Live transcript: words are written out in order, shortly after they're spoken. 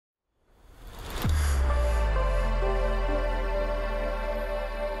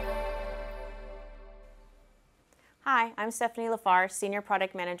Hi, I'm Stephanie Lafarr, Senior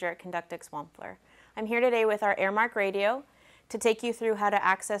Product Manager at Conductix-Wampfler. I'm here today with our Airmark radio to take you through how to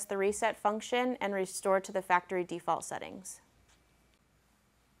access the reset function and restore to the factory default settings.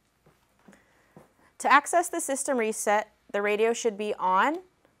 To access the system reset, the radio should be on,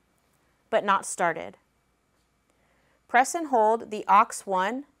 but not started. Press and hold the aux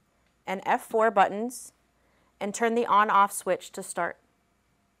 1 and F4 buttons and turn the on-off switch to start.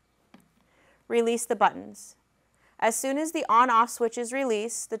 Release the buttons. As soon as the on-off switch is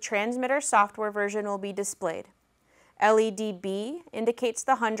released, the transmitter software version will be displayed. LED B indicates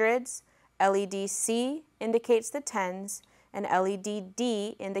the hundreds, LED C indicates the tens, and LED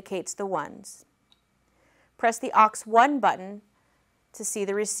D indicates the ones. Press the aux 1 button to see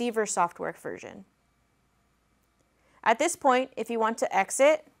the receiver software version. At this point, if you want to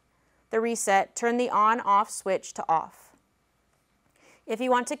exit the reset, turn the on-off switch to off. If you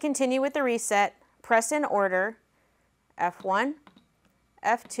want to continue with the reset, press in order F1,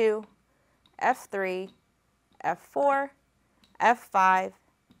 F2, F3, F4, F5,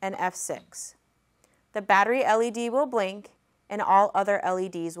 and F6. The battery LED will blink and all other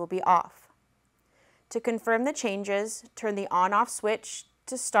LEDs will be off. To confirm the changes, turn the on-off switch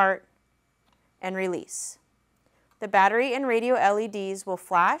to start and release. The battery and radio LEDs will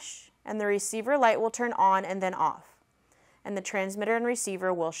flash and the receiver light will turn on and then off, and the transmitter and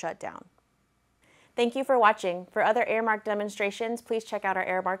receiver will shut down. Thank you for watching. For other Airmark demonstrations, please check out our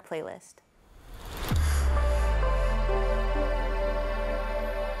Airmark playlist.